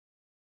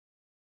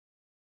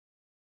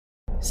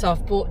So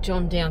I've brought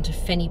John down to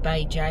Fannie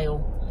Bay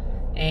Gaol,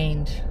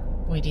 and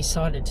we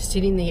decided to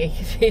sit in the air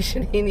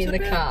conditioning in the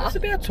car. It's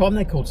about time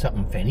they called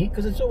something Fanny,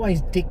 because it's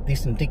always Dick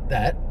this and Dick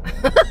that.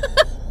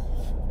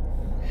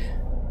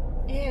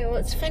 Yeah, well,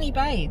 it's Fannie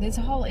Bay. There's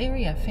a whole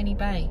area, Fannie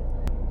Bay.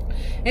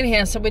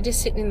 Anyhow, so we're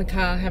just sitting in the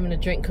car having a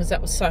drink because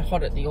that was so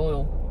hot at the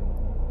oil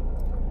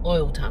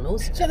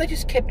tunnels. So they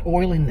just kept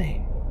oil in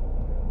there.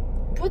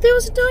 Well,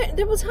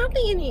 there was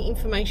hardly any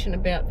information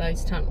about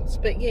those tunnels,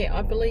 but yeah,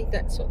 I believe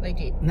that's what they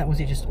did. And that was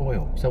it, just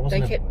oil. So it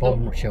wasn't a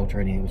bomb shelter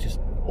or anything, it was just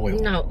oil.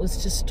 No, it was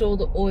to store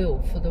the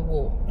oil for the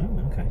war.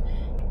 Oh, okay.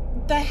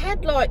 They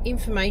had like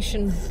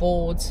information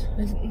boards.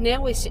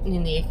 Now we're sitting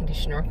in the air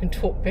conditioner, I can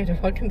talk better,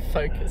 I can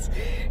focus.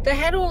 They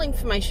had all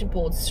information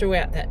boards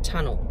throughout that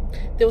tunnel.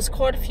 There was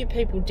quite a few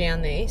people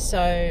down there,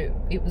 so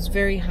it was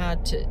very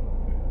hard to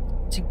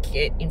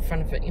get in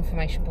front of an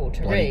information board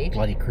to read.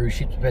 Bloody cruise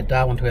ships. We've had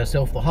Darwin to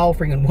ourselves the whole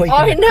friggin' week.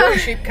 I know.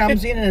 Cruise ship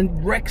comes in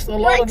and wrecks a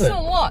lot of it. Wrecks a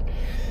lot.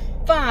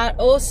 But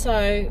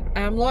also,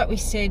 like we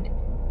said,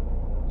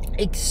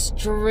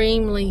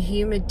 extremely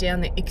humid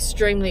down there.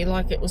 Extremely,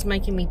 like it was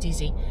making me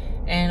dizzy.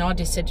 And I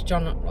just said to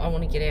John, I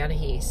want to get out of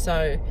here.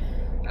 So,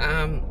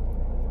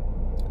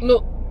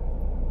 look,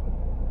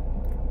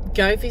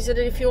 go visit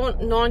it if you want.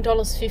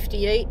 $9.50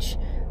 each.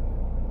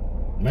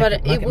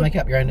 Make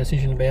up your own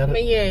decision about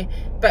it. Yeah,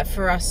 but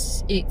for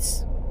us,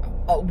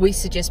 we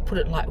suggest put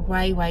it like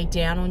way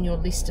down on your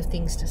list of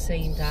things to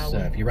see in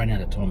Darwin. So if you run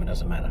out of time, it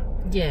doesn't matter.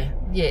 Yeah,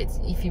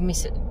 if you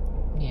miss it,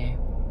 yeah,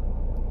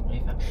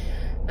 whatever.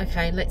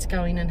 Okay, let's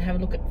go in and have a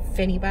look at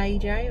Fannie Bay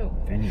Gaol.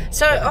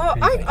 So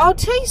I'll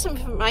tell you some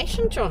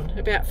information, John,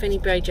 about Fannie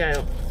Bay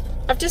Gaol.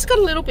 I've just got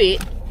a little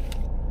bit.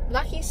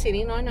 Lucky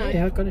sitting, I know.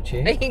 Yeah, I've got a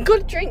chair. You got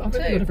a drink too. I've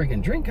got a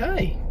freaking drink,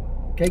 hey.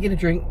 Go get a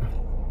drink.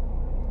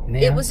 Now,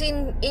 it was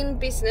in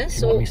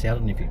business. You might miss out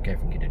on if you go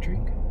and get a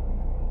drink.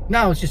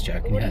 No, I was just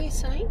joking. What are you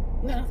saying?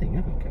 No, nothing.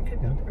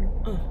 Keep going.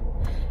 Oh.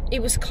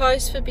 It was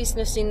closed for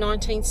business in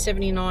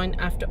 1979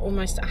 after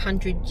almost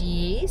 100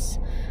 years.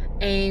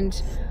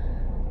 And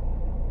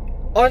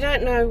I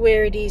don't know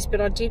where it is,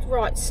 but I did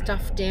write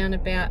stuff down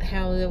about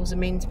how there was a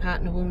men's part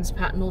and a woman's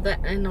part and all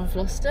that, and I've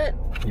lost it.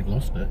 You've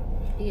lost it?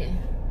 Yeah.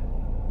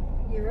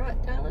 You're right,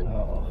 darling.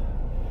 Oh.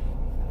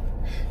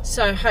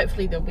 So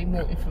hopefully there'll be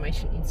more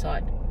information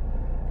inside.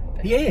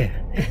 Yeah,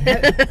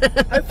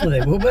 hopefully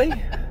there will be.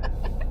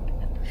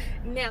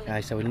 Now, okay,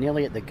 so we're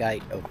nearly at the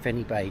gate of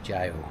Fannie Bay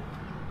Gaol.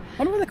 I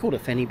wonder why they called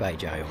it Fannie Bay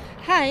Gaol.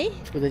 Hey?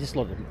 Were there just a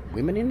lot of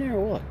women in there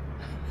or what?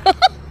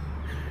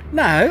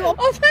 No.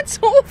 Oh, that's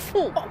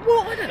awful.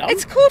 Well, I don't know.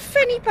 It's called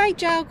Fannie Bay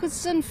Gaol because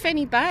it's in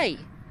Fannie Bay.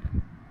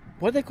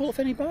 Why do they call it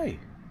Fannie Bay?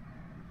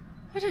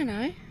 I don't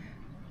know.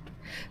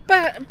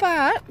 But...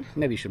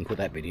 Maybe you shouldn't put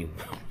that bit in.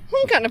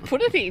 I'm going to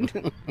put it in.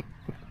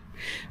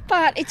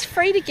 But it's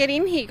free to get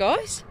in here,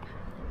 guys.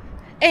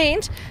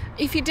 And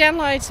if you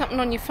download something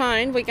on your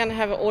phone, we're going to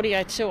have an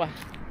audio tour.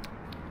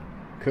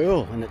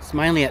 Cool, and it's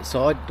mainly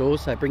outside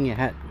doors, so bring your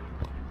hat.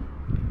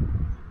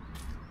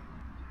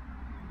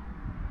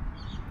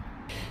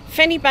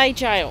 Fannie Bay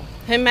Gaol,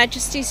 Her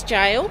Majesty's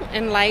Gaol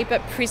and Labour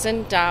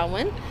Prison,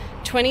 Darwin,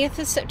 20th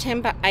of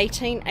September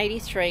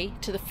 1883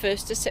 to the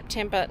 1st of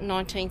September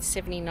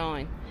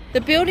 1979.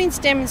 The buildings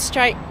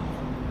demonstrate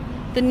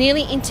the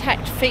nearly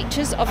intact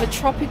features of a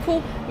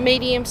tropical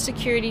medium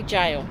security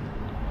jail.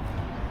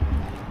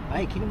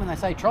 Hey, kidding when they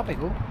say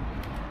tropical.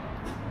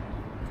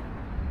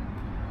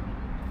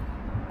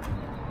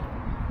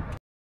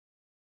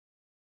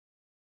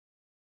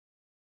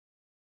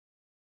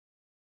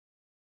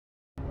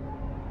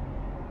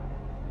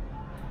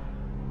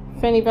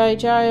 Fannie Bay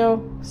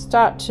Gaol,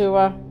 start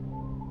tour.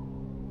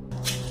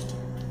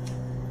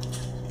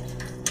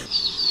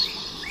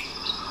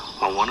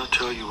 I want to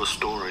tell you a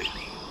story.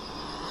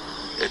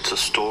 It's a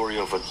story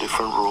of a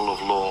different rule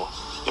of law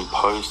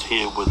imposed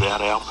here without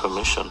our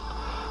permission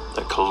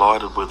that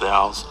collided with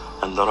ours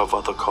and that of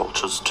other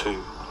cultures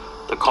too,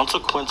 the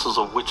consequences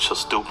of which are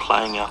still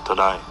playing out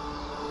today.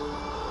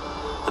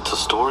 It's a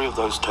story of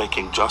those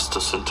taking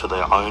justice into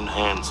their own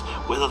hands,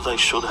 whether they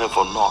should have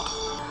or not.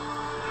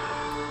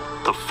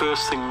 The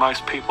first thing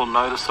most people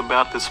notice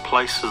about this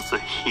place is the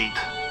heat.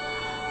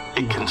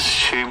 It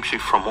consumes you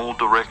from all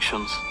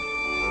directions.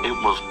 It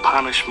was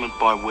punishment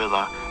by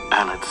weather,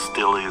 and it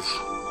still is.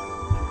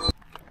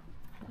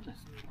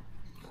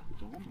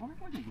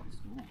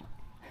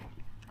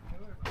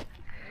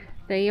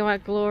 There you are,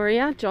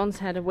 Gloria. John's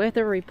had a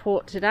weather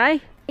report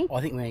today. I think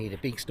we're going to get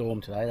a big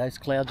storm today. Those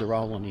clouds are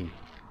rolling in.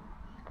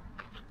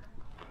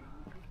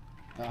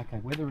 Okay,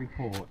 weather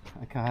report.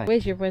 Okay.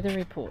 Where's your weather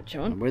report,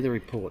 John? Weather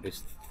report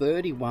is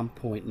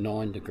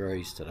 31.9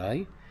 degrees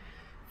today.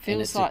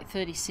 Feels like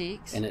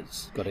 36. And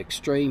it's got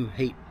extreme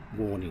heat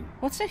warning.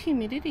 What's the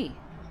humidity?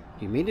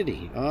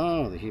 Humidity?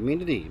 Oh, the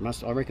humidity.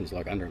 I reckon it's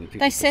like 150%.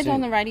 They said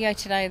on the radio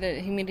today that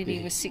the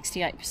humidity was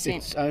 68%.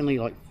 It's only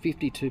like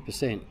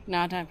 52%. No,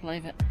 I don't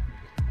believe it.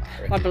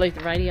 I believe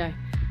the radio.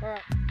 All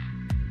right.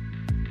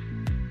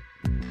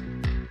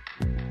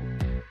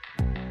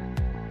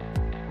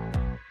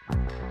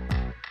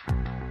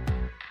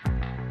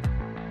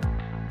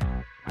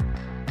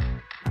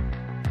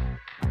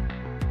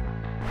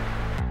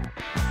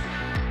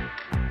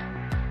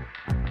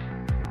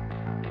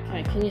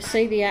 Can you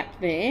see the app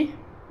there?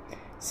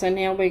 So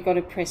now we've got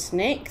to press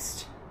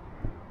next.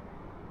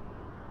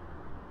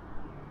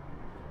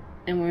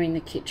 And we're in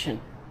the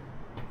kitchen.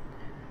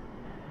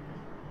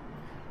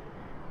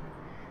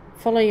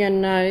 Follow your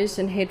nose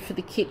and head for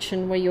the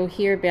kitchen, where you'll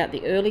hear about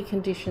the early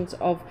conditions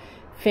of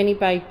Fannie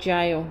Bay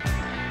Gaol.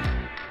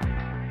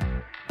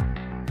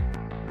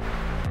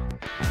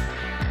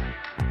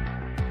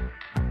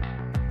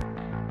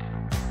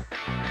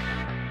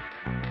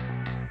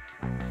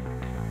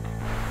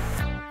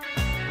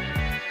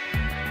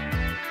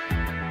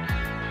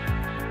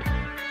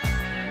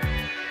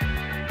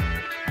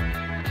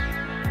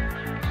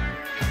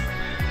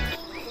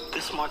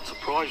 This might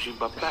surprise you,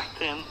 but back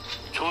then,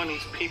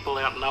 Chinese people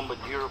outnumbered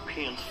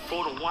Europeans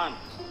 4-1.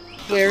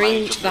 We're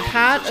in the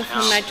heart of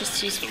Her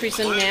Majesty's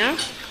prison now,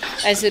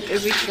 as it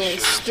originally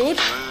stood.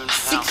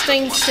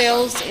 16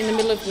 cells in the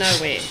middle of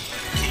nowhere.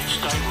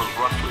 Each day was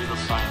roughly the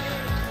same.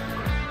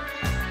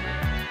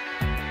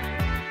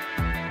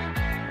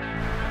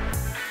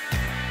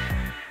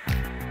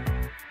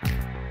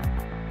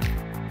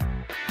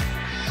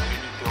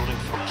 Building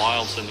for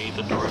miles in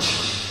either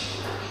direction.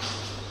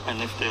 And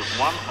if there's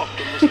one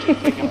optimistic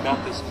thing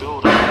about this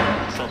building,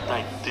 it's that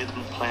they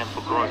didn't plan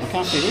for growth.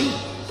 Can't fit in.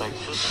 They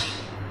just...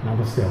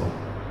 Another cell.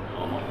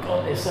 Oh my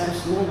god, they're so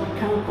small, I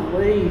can't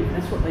believe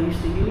that's what they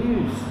used to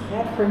use.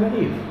 How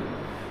primitive.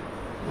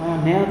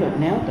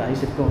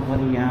 Nowadays they've got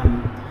bloody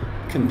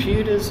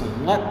computers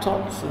and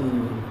laptops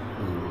and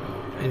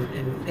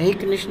air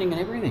conditioning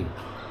and everything.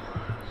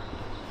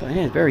 But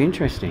yeah, it's very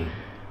interesting.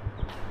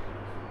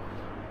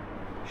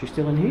 She's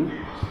still in here?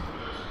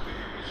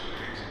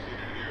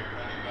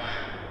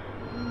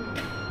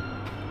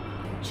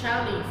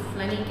 Charlie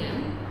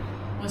Flanagan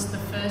was the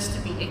first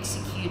to be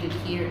executed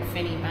here at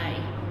Fannie Bay.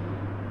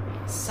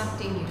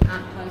 Sucked in, you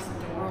can't close the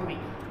door on me.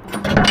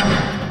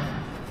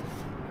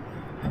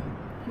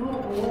 You're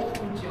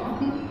awful,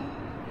 John.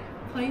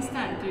 Please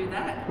don't do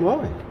that.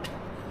 Why?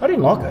 I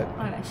didn't like it.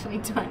 I actually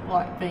don't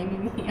like being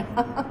in here.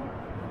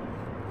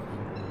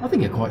 I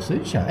think it quite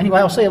suits you. Anyway,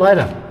 I'll see you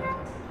later.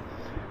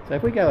 So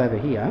if we go over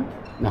here...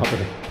 No,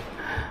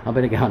 I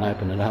better go and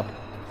open it up.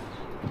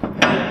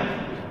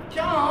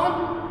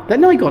 John! That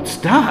nearly got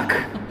stuck.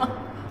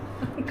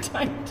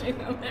 Don't do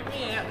that. Let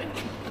me out.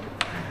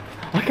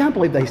 I can't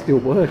believe they still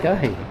work,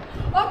 eh?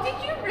 Oh, did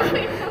you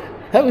really?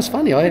 That was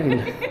funny. I haven't...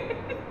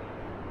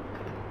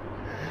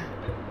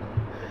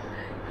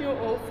 You're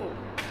awful.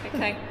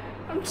 Okay.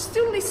 I'm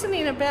still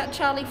listening about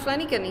Charlie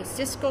Flanagan. He's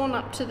just gone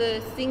up to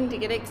the thing to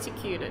get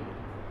executed.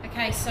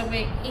 Okay, so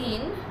we're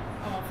in...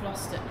 Oh, I've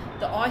lost it.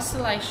 The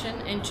isolation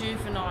and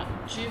juvenile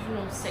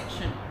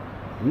section.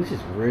 And this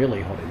is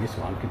really hot in this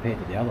one compared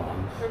to the other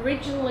ones.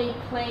 Originally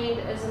planned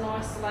as an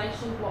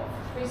isolation block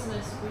for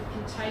prisoners with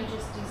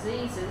contagious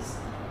diseases,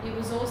 it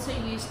was also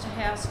used to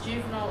house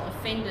juvenile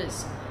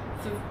offenders.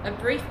 For a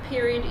brief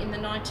period in the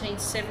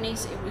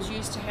 1970s, it was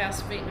used to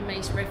house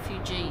Vietnamese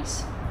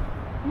refugees.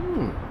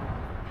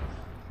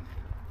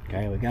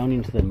 Okay, we're going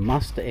into the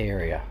muster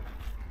area.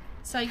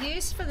 So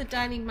used for the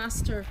daily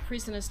muster of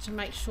prisoners to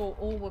make sure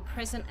all were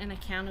present and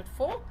accounted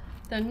for.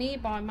 The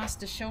nearby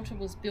muster shelter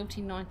was built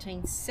in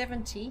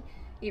 1970.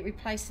 It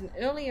replaced an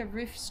earlier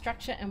roof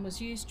structure and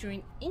was used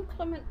during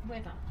inclement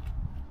weather.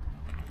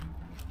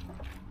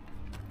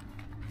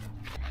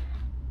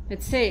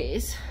 It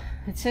says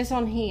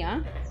on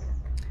here,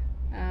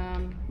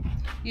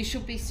 you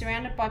should be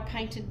surrounded by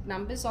painted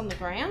numbers on the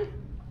ground.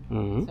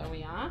 So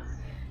we are.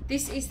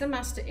 This is the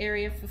muster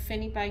area for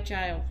Fannie Bay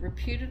Gaol,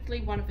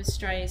 reputedly one of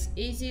Australia's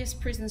easiest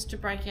prisons to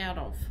break out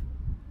of.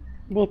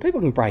 Well,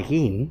 people can break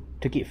in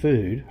to get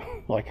food,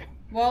 like...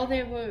 While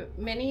there were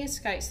many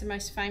escapes, the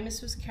most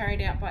famous was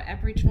carried out by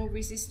Aboriginal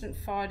resistant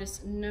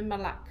fighters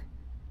Nurmaluk,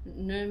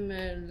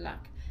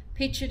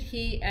 pictured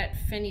here at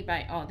Fannie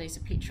Bay. Oh, there's a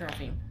picture of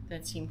him.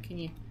 That's him. Can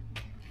you...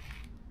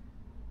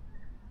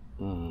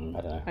 I don't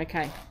know.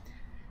 Okay.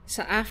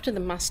 So after the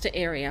muster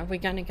area, we're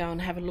going to go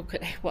and have a look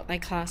at what they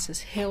class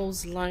as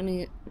Hell's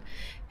loneliest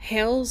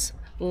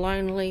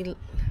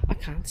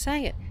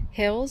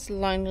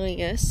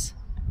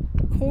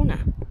corner.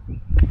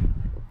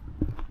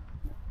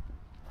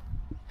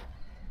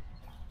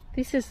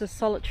 This is the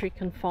solitary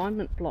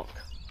confinement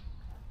block.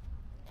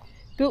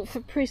 Built for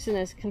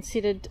prisoners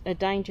considered a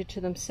danger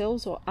to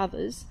themselves or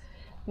others,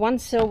 one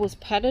cell was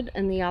padded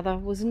and the other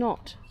was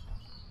not.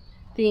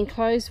 The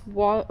enclosed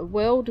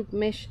weld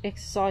mesh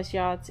exercise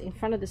yards in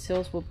front of the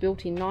cells were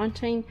built in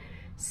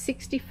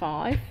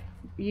 1965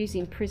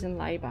 using prison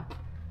labour.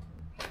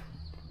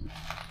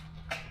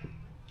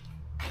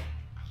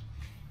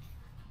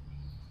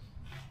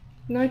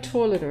 No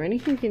toilet or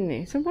anything in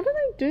there. So what do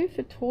they do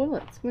for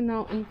toilets when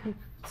they're in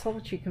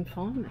solitary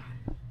confinement?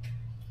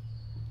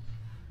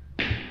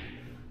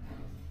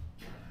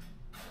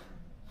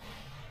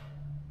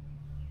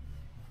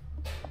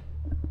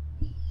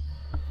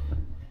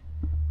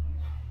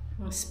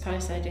 I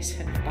suppose they just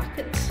have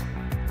buckets.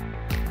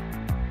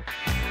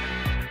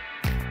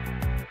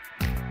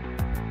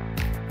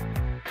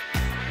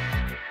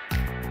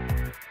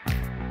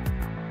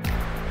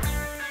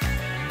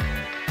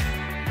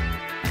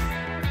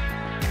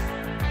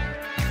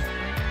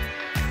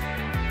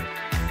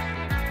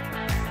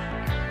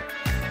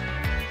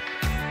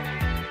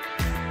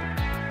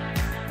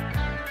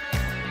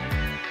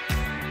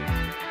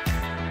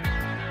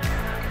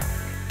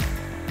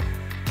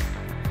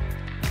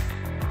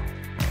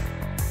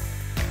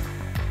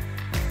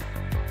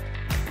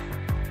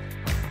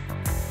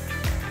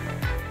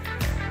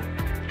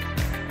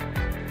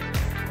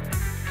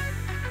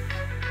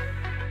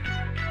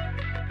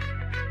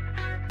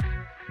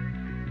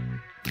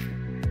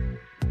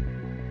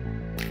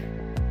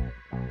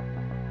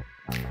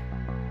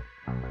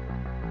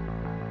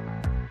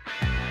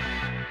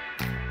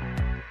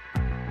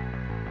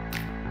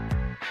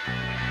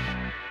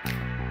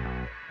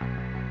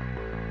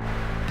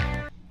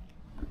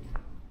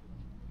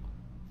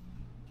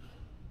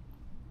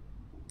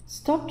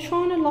 Stop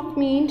trying to lock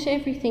me into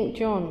everything,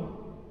 John.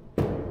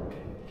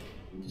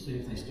 To see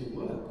if they still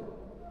work.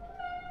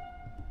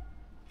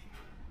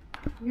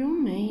 You're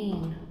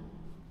mean.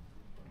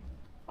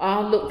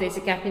 Oh, look, there's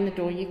a gap in the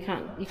door. You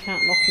can't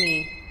lock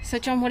me in. So,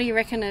 John, what do you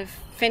reckon of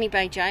Fannie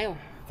Bay Gaol?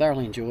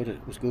 Thoroughly enjoyed it.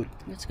 It was good.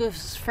 It's good.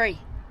 It's free.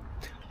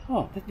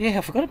 Oh, yeah,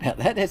 I forgot about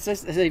that. That's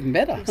even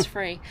better. It's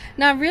free.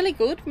 No, really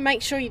good.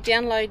 Make sure you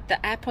download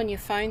the app on your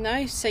phone,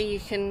 though, so you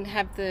can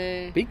have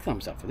the Big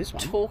thumbs up for this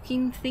one.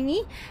 talking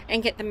thingy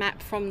and get the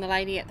map from the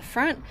lady at the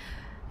front.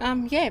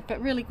 Yeah,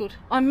 but really good.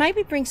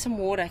 Maybe bring some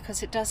water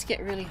because it does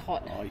get really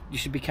hot. Oh, you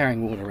should be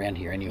carrying water around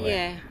here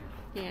anyway.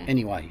 Yeah.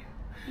 Anyway.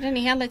 But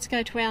anyhow, let's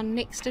go to our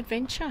next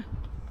adventure.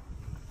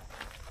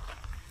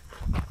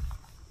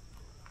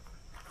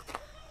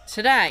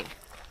 Today,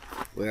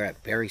 we're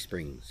at Berry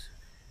Springs.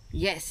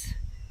 Yes,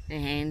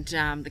 and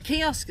the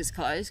kiosk is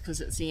closed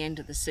because it's the end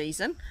of the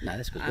season. No,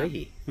 that's because we're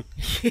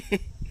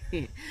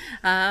here.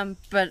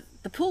 But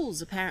the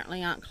pools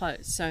apparently aren't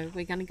closed, so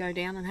we're going to go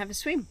down and have a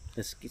swim.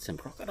 Let's get some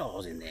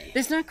crocodiles in there.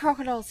 There's no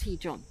crocodiles here,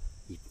 John.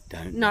 You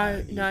don't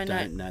know. No.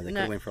 They could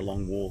have went for a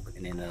long walk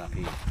and ended up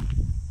here.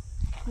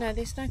 No,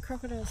 there's no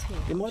crocodiles here.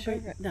 There might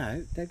be.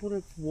 No, they would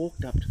have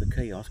walked up to the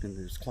kiosk and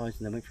it was closed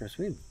and they went for a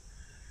swim.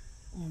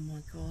 Oh my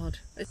God.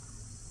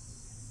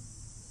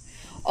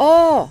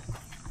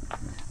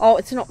 Oh,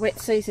 it's not wet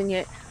season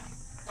yet.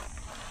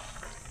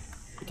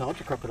 I told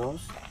you,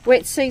 crocodiles.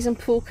 Wet season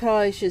pool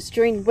closures.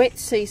 During wet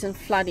season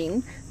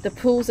flooding, the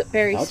pools at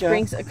Berry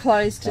Springs are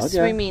closed to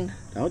swim in.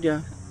 Told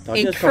you.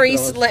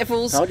 Increased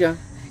levels. Told you.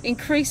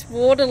 Increased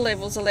water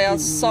levels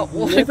allows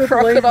saltwater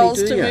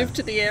crocodiles to move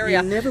to the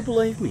area. You never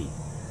believe me.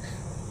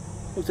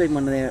 There's even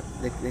one there.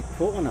 They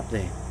caught one up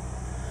there.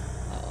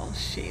 Oh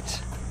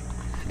shit!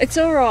 It's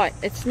all right.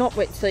 It's not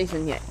wet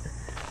season yet.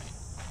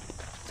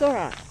 It's all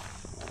right.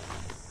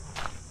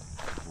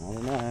 I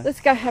don't know. Let's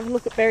go have a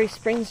look at Berry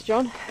Springs,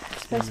 John.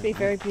 It's supposed to be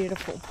very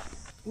beautiful.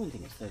 I wouldn't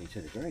think it's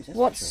 32 degrees. That's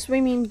What's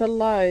swimming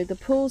below? The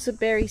pools of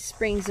Berry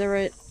Springs are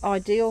an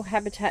ideal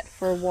habitat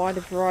for a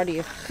wider variety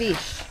of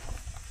fish.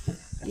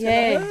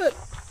 Yeah,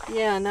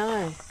 I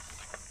know.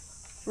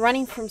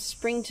 Running from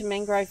spring to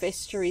mangrove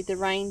estuary, the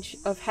range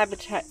of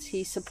habitats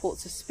here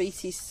supports a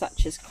species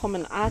such as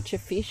common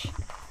archerfish,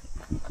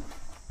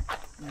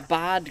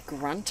 barred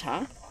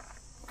grunter,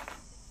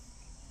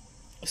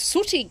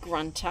 sooty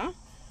grunter,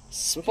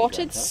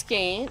 spotted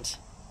scant,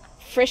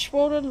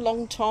 freshwater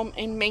long tom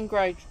and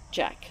mangrove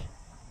jack.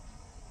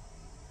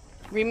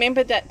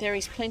 Remember that there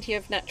is plenty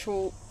of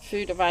natural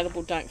food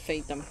available, don't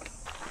feed them.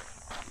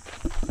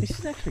 This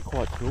is actually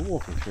quite cool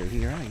walking through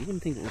here, eh? You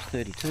wouldn't think it was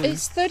 32.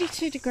 It's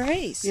 32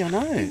 degrees. Yeah, I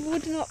know. You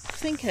would not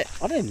think it.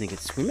 I don't even think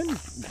it's swimming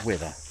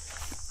weather.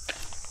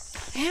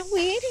 How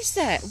weird is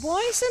that?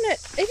 Why isn't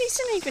it? It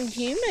isn't even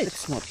humid.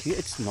 It's not humid.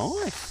 It's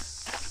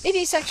nice. It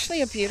is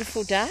actually a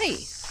beautiful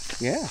day.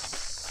 Yeah.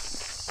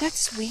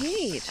 That's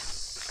weird.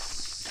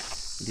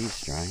 It is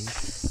strange.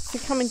 So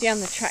coming down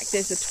the track,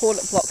 there's a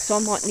toilet block, so I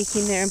might nick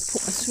in there and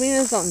put my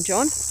swimmers on,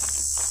 John.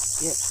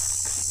 Yep.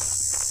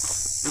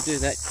 You do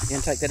that. You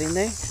going to take that in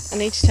there? I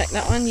need to take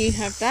that one. You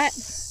have that.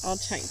 I'll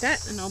take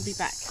that, and I'll be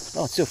back.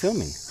 Oh, it's still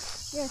filming.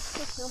 Yeah, it's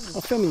still filming. Oh,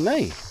 filming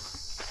me.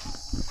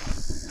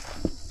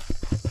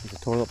 There's a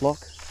toilet block.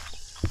 Do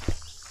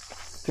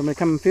you want me to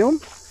come and film?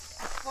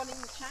 One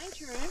in the change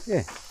room?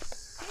 Yeah.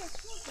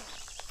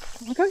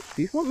 Okay, if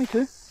you want me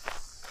to.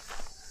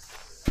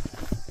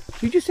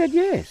 You just said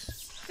yes.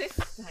 This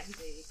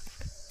baby.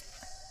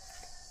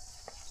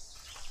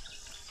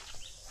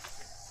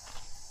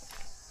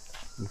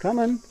 I'm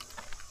coming.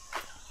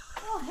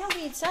 Oh, how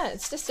weird's that?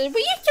 It's just a... Will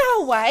you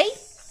go away?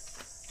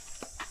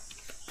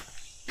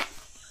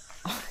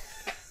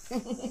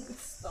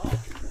 Stop.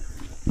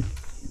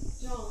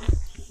 John.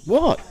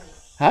 What?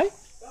 Hey?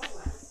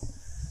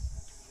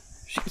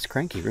 She gets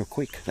cranky real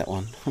quick, that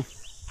one.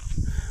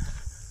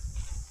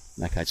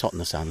 Okay, it's hot in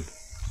the sun.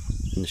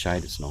 In the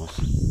shade, it's nice.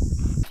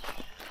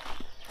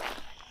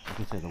 I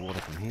can see the water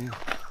from here.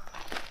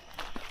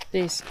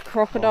 There's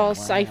crocodile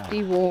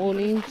safety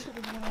warning.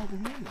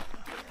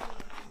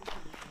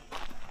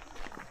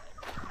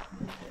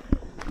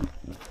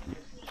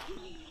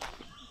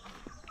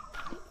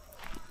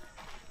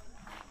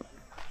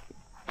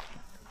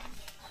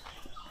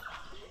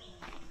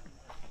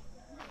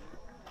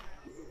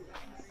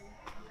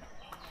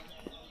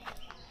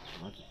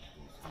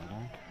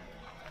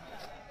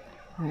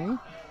 Hey?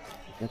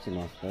 That's a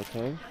nice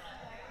photo.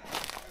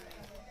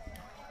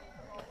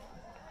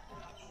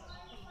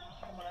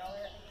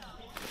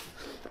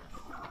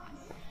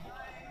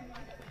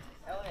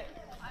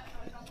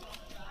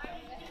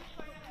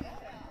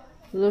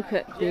 Look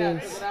at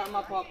this. Take it out of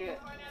my pocket.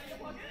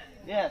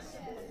 Yes.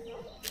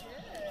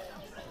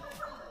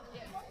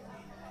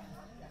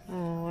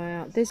 Oh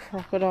wow, there's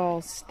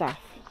crocodile stuff.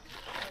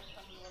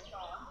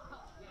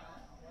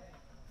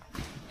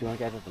 Do you want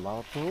to go to the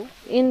lower pool?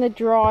 In the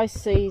dry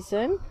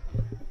season,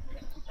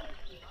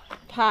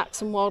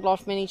 Parks and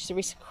Wildlife manage the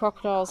risk of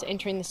crocodiles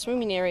entering the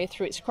swimming area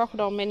through its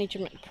crocodile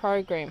management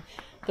program.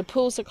 The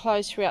pools are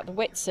closed throughout the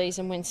wet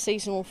season when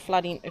seasonal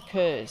flooding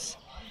occurs.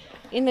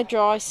 In the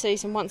dry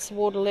season, once the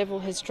water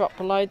level has dropped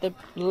below the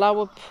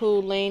lower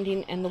pool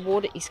landing and the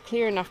water is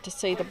clear enough to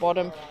see the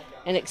bottom,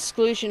 an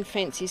exclusion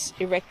fence is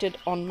erected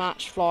on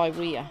March Fly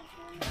Weir.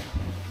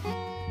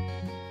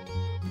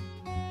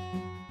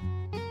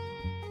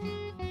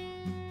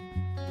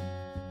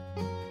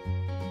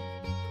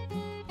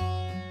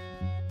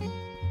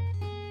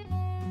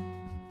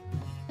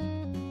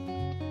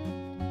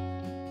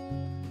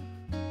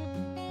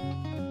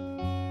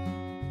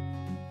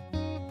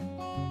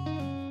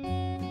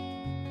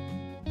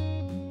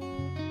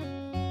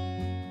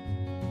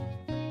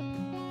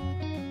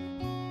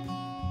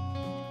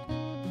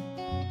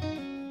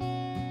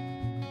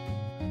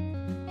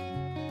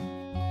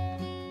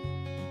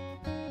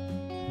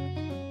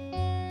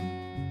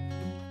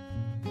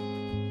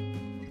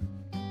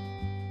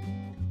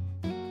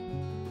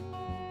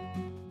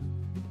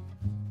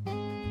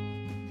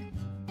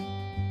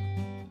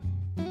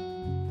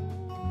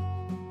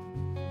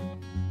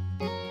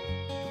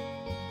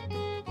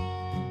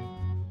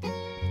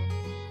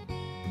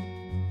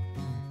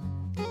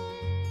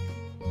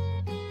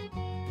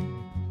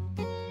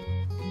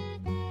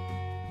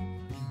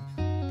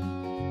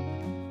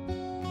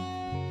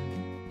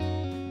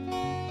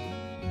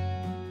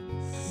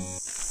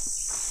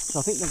 So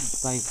I think they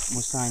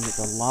were saying that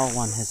the lower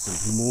one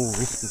has more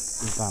risk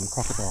of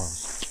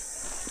crocodiles.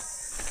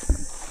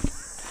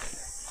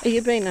 Are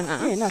you being an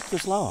ass? Yeah, no, it's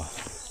just lower.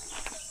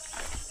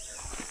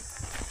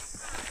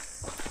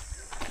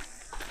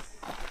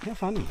 How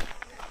funny.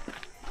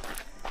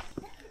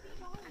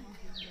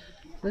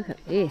 Look at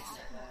this.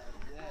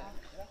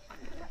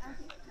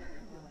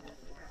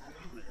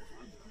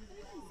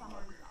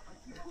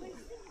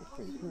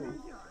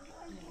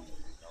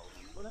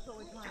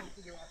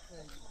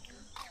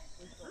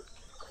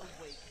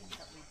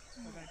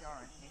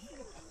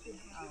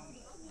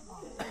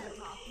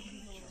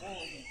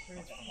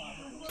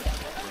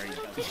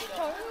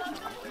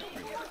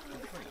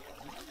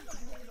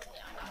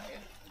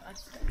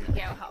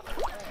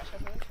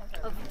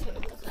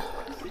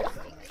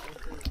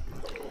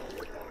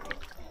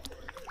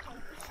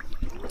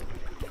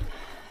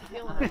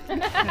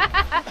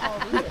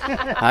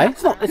 Hey,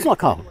 it's not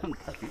cold.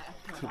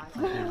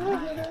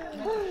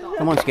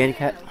 Come on, scaredy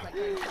cat.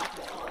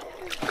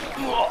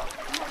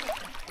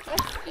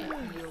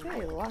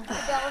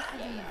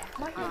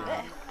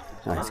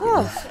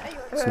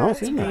 It's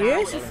nice, isn't it?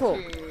 Beautiful.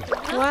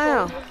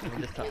 Wow.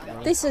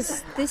 This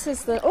is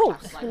the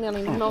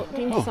nearly knocked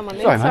into someone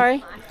there.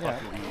 Sorry, Sorry.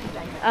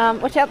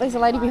 Watch out, there's a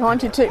lady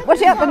behind you too.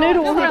 Watch out, the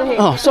noodle will hit her head.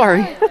 Oh,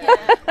 sorry.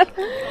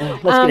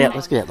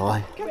 Let's get out the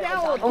way.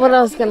 What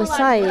I was going to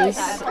say is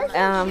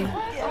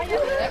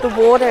the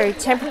water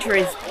temperature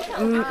is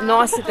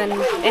nicer than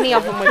any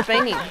of them we've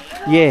been in.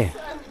 Yeah.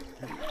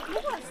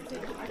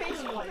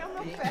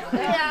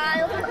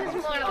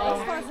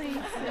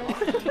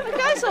 It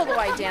goes all the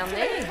way down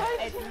there.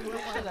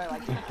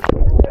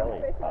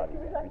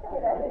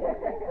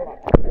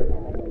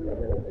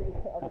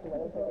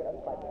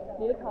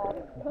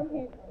 Come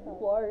here,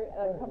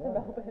 slow, come to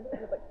Melbourne. It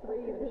was like 3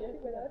 in the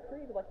when I was 3,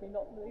 like me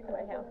not leaving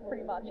my house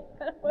pretty much.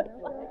 I was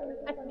like,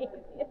 I need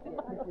this in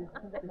my life.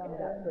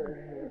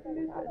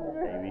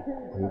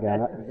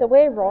 So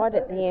we're right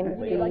at the end of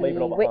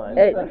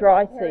the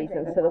dry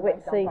season, so the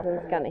wet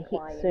season's going to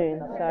hit soon.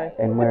 So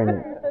And we're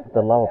in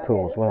the lower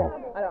pool as well.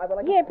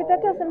 yeah, but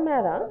that doesn't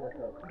matter.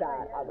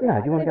 No,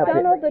 do you want to go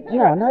Done all the to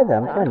No, I know that.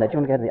 I'm saying that. Do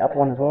you want to go to the upper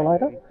one as well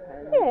later?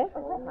 Yeah.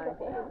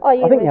 Oh,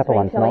 you I think the were upper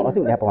one's telling- nice. I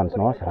think the upper one's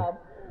nicer.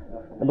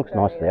 It looks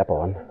nice, the upper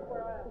one.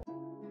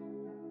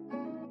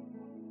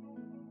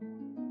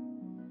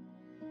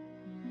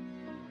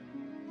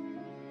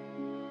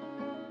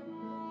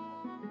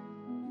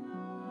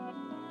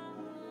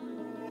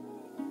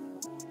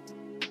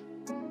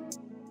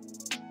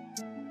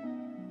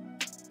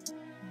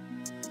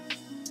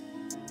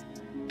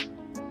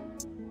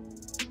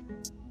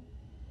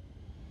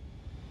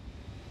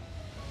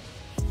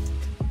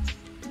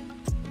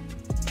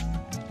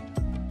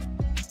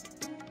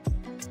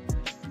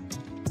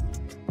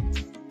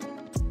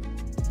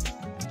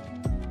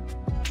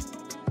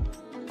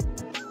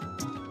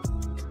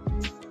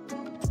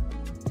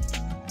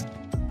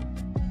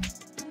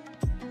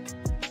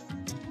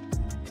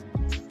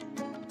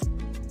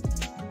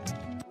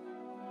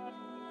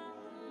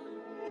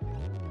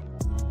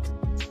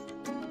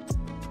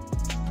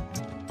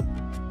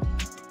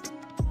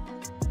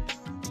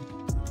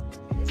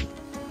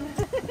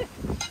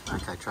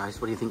 Okay, Trace,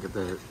 what do you think of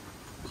the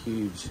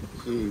huge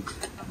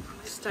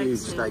steak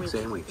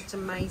sandwich? It's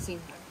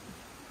amazing.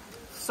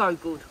 So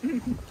good.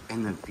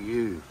 And the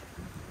view.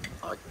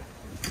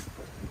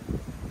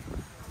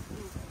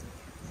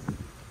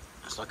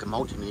 It's like a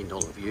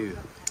multi-million-dollar view.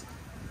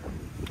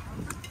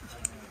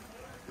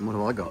 And what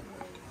have I got?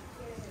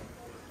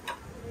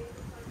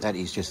 That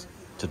is just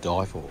to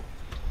die for.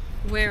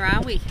 Where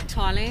are we?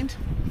 Thailand?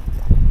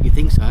 You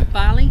think so?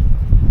 Bali?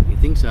 You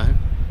think so?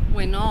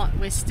 We're not.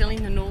 We're still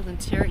in the Northern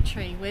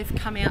Territory. We've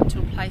come out to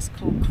a place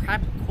called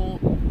Crab Claw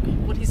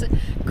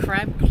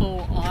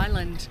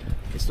Island.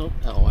 It's not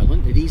an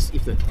island. It is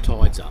if the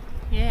tide's up.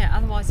 Yeah,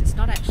 otherwise it's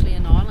not actually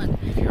an island.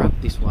 If you're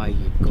up this way,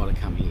 you've got to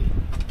come here.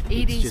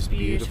 It's It's just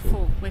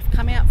beautiful. We've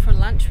come out for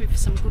lunch with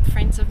some good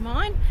friends of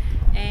mine,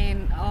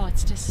 and oh,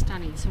 it's just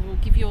stunning. So we'll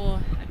give you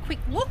a quick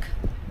look.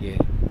 Yeah.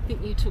 I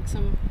think you took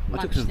some I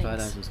lunch took some things.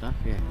 photos and stuff,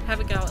 yeah. Have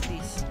a go at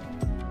this.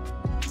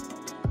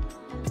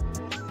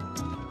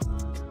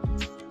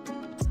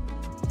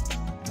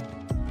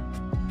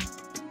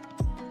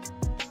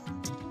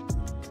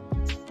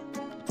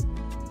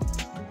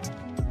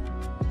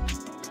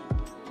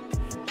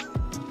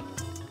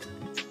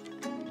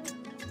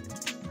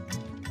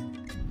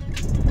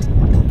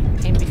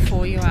 And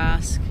before you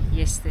ask,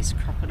 yes, there's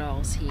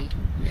crocodiles here.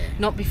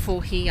 Not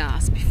before he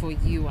asked, before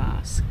you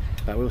ask.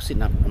 But we were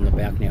sitting up on the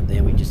balcony up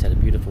there, we just had a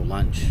beautiful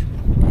lunch,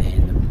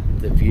 and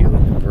the view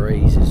and the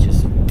breeze is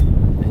just,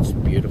 it's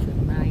beautiful.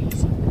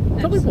 Amazing.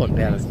 Probably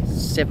Absolutely about a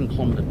amazing.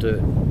 7-kilometre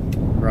dirt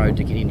road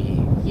to get in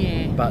here.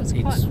 Yeah, But it's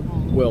it's quite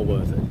long. well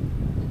worth it.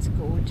 It's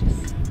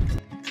gorgeous.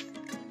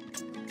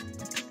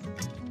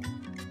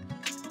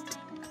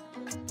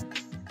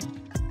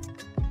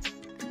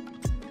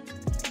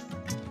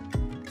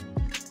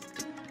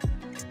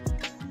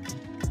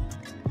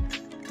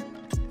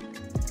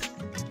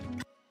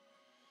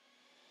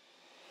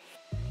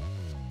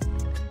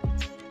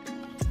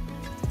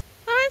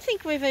 I don't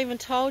think we've even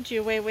told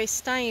you where we're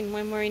staying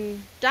when we're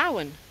in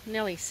Darwin.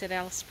 Nellie said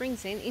Alice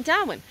Springs in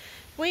Darwin.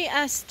 We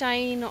are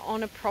staying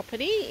on a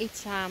property.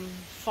 It's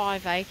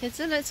 5 acres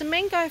and it's a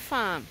mango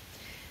farm.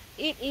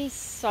 It is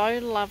so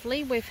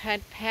lovely. We've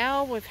had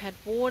power, we've had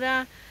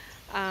water.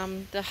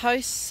 The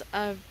hosts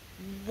are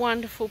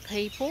wonderful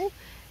people,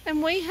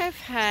 and we have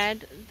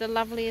had the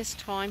loveliest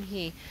time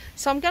here.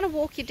 So I'm going to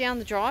walk you down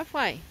the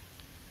driveway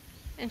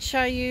and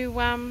show you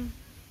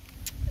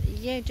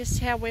yeah, just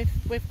how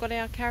we've got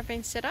our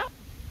caravan set up.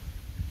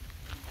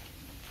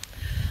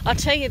 I'll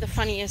tell you the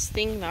funniest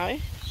thing though.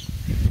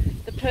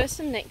 The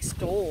person next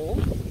door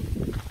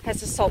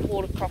has a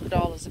saltwater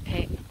crocodile as a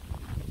pet,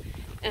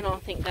 and I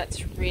think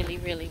that's really,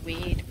 really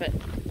weird. But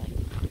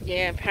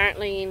yeah,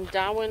 apparently in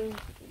Darwin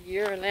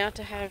you're allowed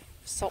to have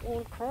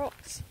saltwater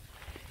crocs.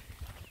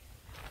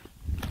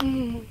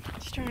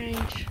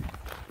 Strange.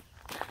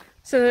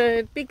 So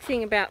the big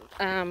thing about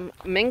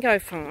mango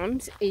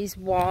farms is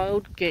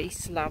wild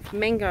geese love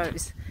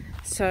mangoes.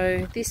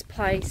 So this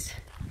place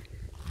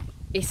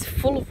is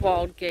full of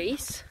wild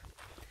geese,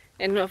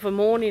 and of a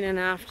morning and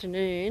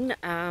afternoon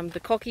the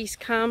cockies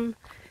come.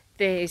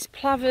 There's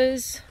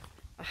plovers.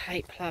 I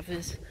hate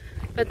plovers,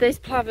 but there's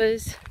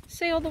plovers.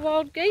 See all the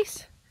wild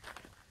geese?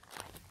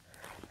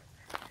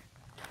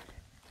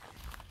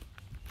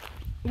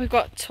 We've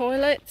got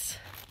toilets.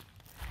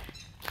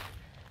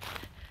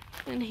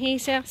 And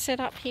here's our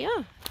setup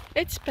here.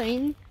 It's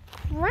been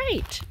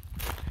great.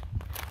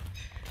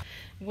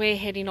 We're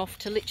heading off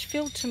to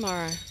Litchfield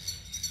tomorrow.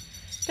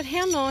 But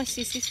how nice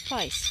is this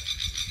place?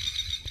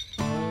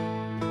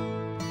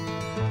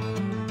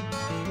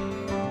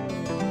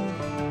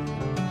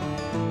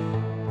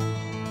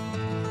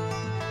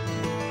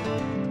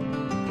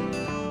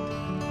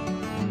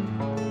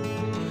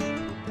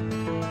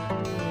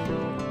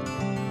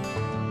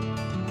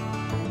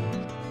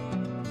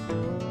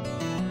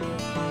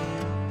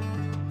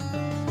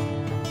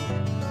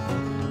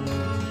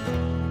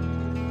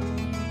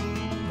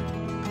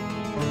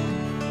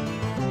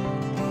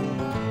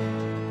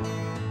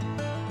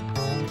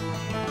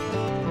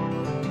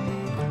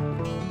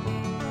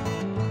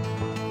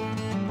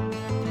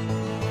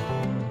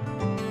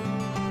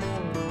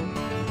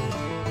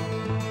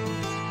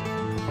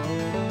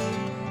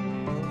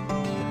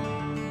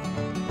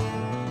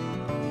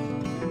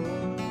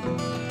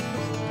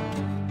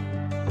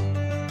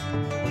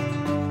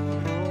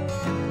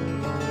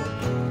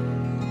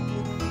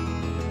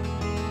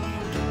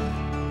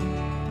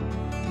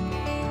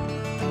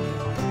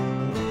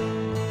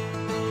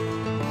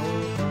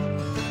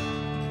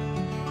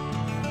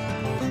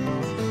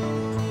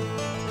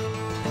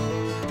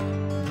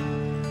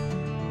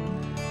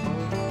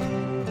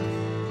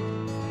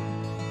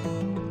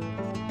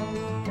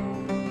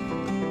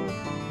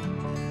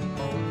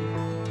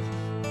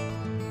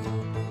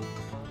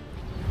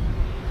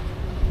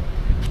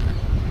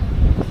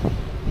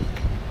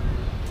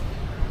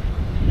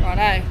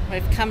 Righto,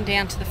 we've come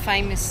down to the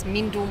famous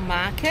Mindil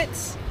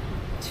Markets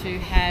to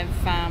have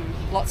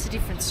lots of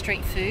different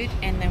street food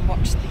and then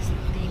watch the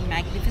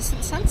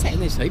magnificent sunset.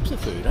 And there's heaps of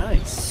food,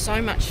 eh? So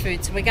much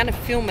food, so we're going to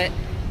film it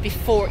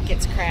before it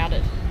gets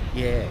crowded.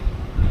 Yeah.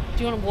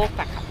 Do you want to walk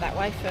back up that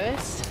way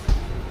first?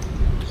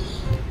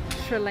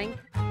 Sri Lanka.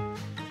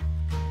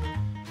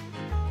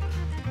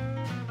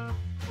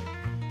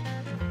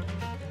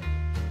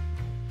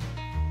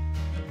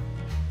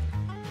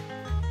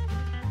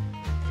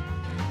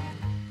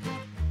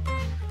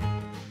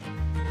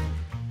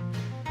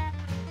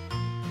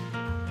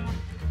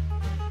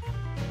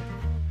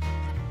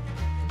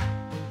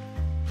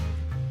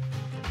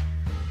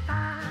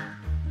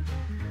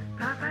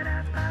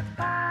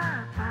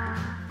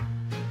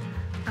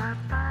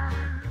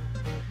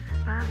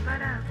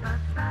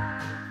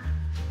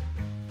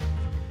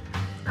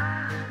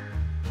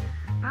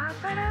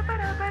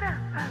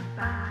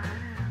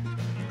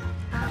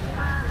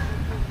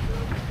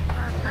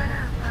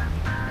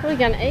 are we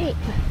going to eat?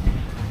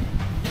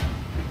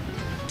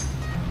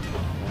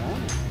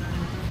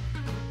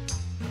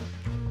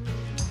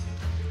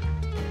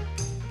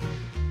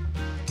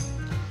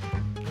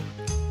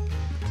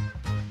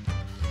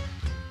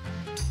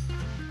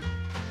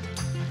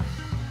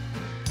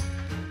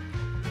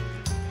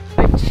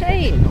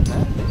 Cheap.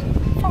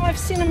 5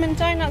 cinnamon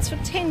donuts for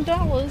 $10.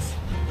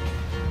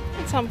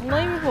 That's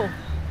unbelievable.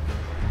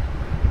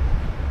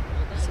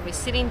 So we're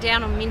sitting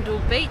down on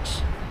Mindil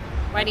Beach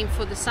waiting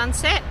for the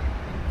sunset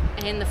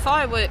and the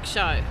fireworks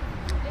show.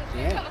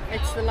 Yeah.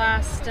 It's the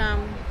last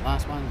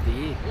Last one of the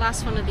year.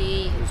 last one of the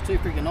year. It was too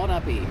freaking hot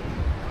up here.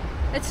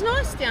 It's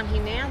nice down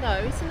here now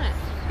though, isn't it?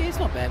 Yeah, it's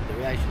not bad with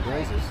the ocean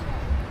breezes.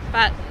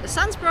 But the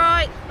sun's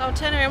bright. I'll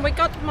turn around. We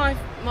got my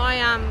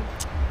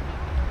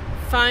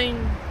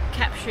phone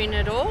capturing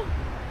it all,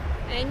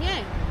 and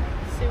yeah,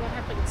 see what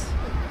happens.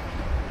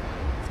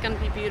 It's going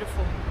to be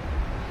beautiful.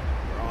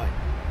 Right.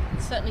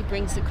 It certainly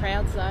brings the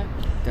crowds though.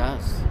 It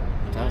does.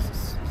 It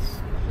does.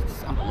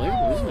 It's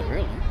unbelievable, isn't it,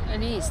 really?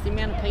 It is, the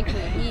amount of people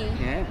in here.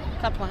 Yeah.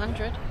 A couple of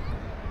hundred,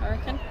 I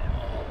reckon.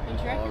 Don't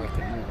you I reckon?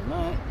 reckon more than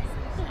that.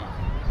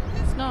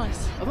 It's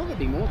nice. I thought there'd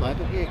be more though,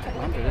 but yeah, a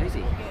couple hundred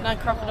easy. No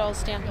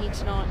crocodiles down here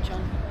tonight,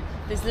 John.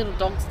 There's little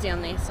dogs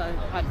down there, so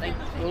I think.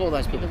 Well, all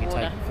those people the get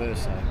water. taken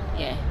first, so.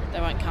 Yeah, they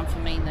won't come for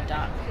me in the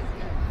dark.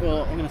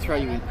 Well, I'm going to throw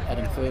you at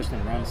them first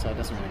and run, so it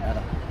doesn't really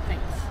matter.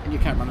 Thanks. And you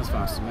can't run as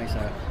fast as me,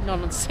 so. Not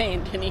on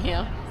sand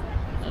anyhow.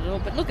 Not at all.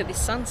 But look at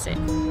this sunset.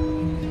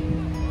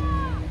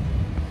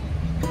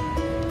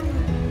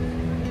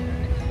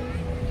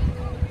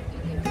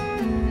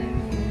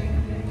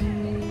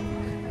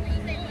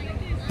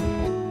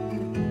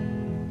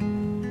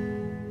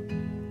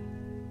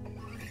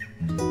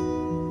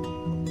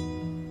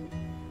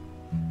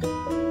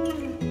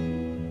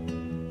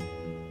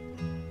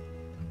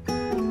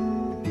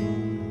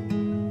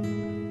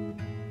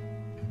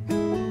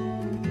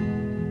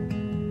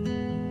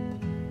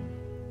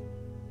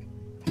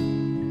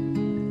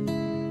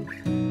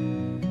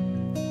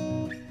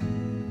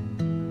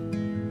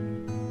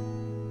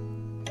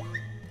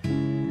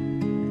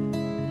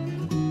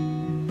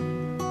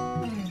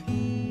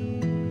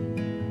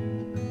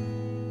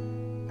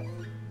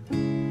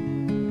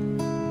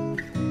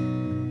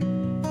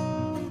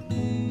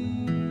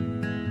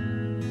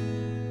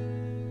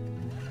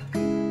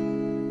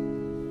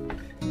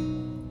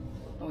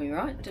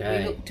 Right?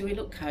 Okay. Do we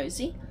look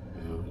cosy?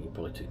 Oh, you're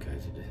probably too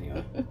cosy to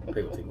think.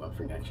 People think, well, I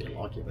freaking actually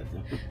like you, but.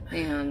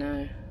 Yeah, I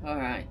know. All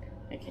right.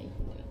 Okay.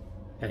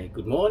 Hey,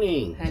 good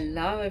morning.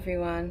 Hello,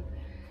 everyone.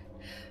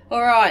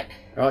 All right.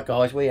 All right,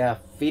 guys, we are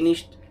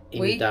finished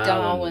in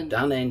Darwin.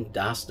 Done and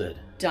dusted.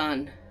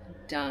 Done.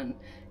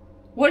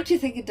 What did you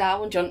think of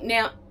Darwin, John?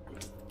 Now,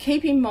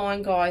 keep in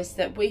mind, guys,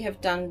 that we have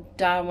done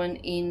Darwin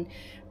in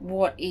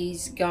what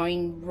is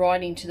going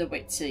right into the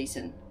wet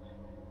season.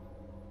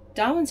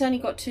 Darwin's only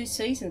got 2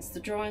 seasons, the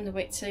dry and the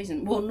wet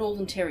season. Well,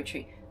 Northern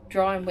Territory,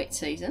 dry and wet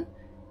season.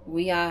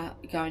 We are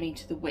going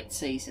into the wet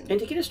season. And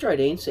to get a straight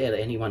answer out of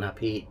anyone up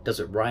here, does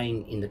it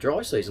rain in the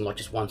dry season, like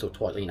just once or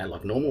twice, you know,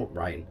 like normal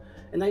rain?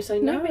 And they say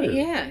no.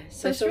 Yeah,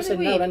 so they it's sort of really said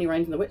weird. no, it only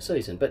rains in the wet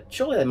season. But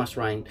surely they must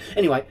rain.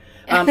 Anyway,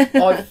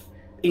 I've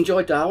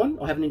enjoyed Darwin.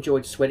 I haven't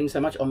enjoyed sweating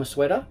so much. I'm a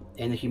sweater,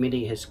 and the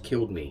humidity has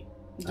killed me.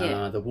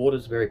 Yeah. The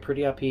water's very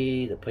pretty up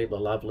here. The people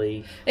are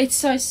lovely. It's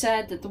so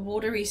sad that the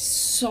water is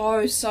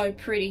so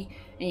pretty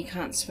and you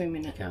can't swim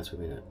in it. Can't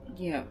swim in it.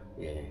 Yeah.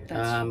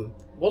 Yeah.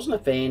 Wasn't a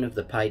fan of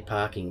the paid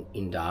parking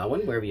in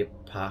Darwin, wherever you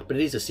park, but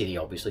it is a city,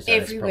 obviously, so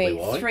Everywhere, that's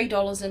probably why.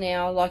 $3 an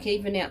hour, like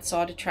even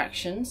outside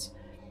attractions,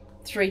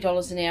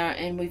 $3 an hour.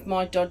 And with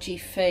my dodgy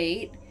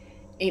feet,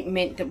 it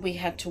meant that we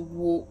had to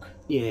walk.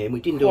 Yeah, and we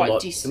didn't do a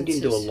lot. Distances. We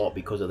didn't do a lot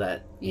because of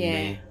that.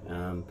 Yeah.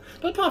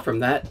 But apart from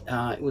that,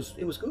 it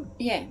was good.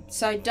 Yeah.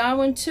 So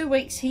Darwin, 2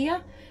 weeks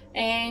here,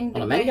 and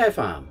On a mango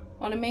farm.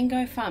 On a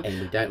mango farm.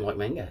 And we don't like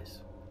mangoes.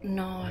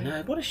 No. I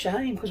know, what a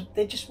shame, because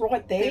they're just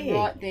right there. They're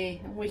right there.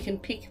 We can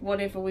pick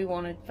whatever we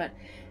wanted, but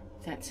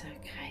that's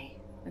okay.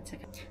 That's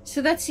okay.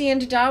 So that's the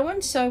end of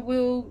Darwin. So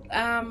we'll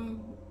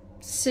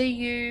see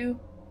you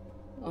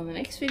on the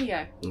next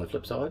video. On the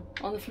flip side.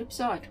 On the flip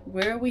side.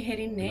 Where are we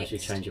heading next? Unless you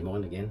change your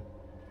mind again.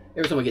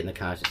 Every time we get in the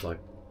car, it's just like,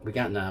 we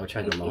can't know, we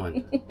changed our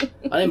mind.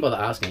 I didn't bother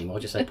asking anymore. I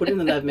just say, put in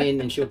the nav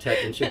man, and she'll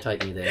take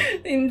me there.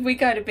 And we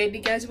go to bed and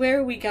he goes, where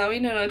are we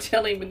going? And I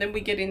tell him, and then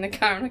we get in the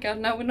car and I go,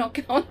 no, we're not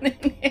going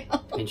there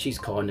now. And she's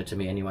kinder to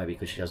me anyway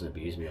because she doesn't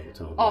abuse me all the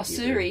time. Oh, like you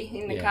do. Suri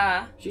in the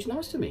car. She's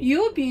nice to me.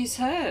 You abuse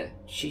her.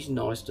 She's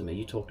nice to me.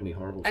 You talk to me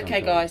horrible Okay,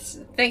 sometimes. guys.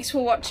 Thanks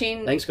for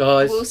watching. Thanks,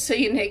 guys. We'll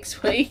see you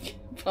next week.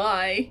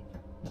 Bye.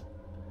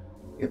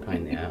 You're a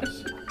pain in the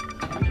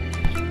ass.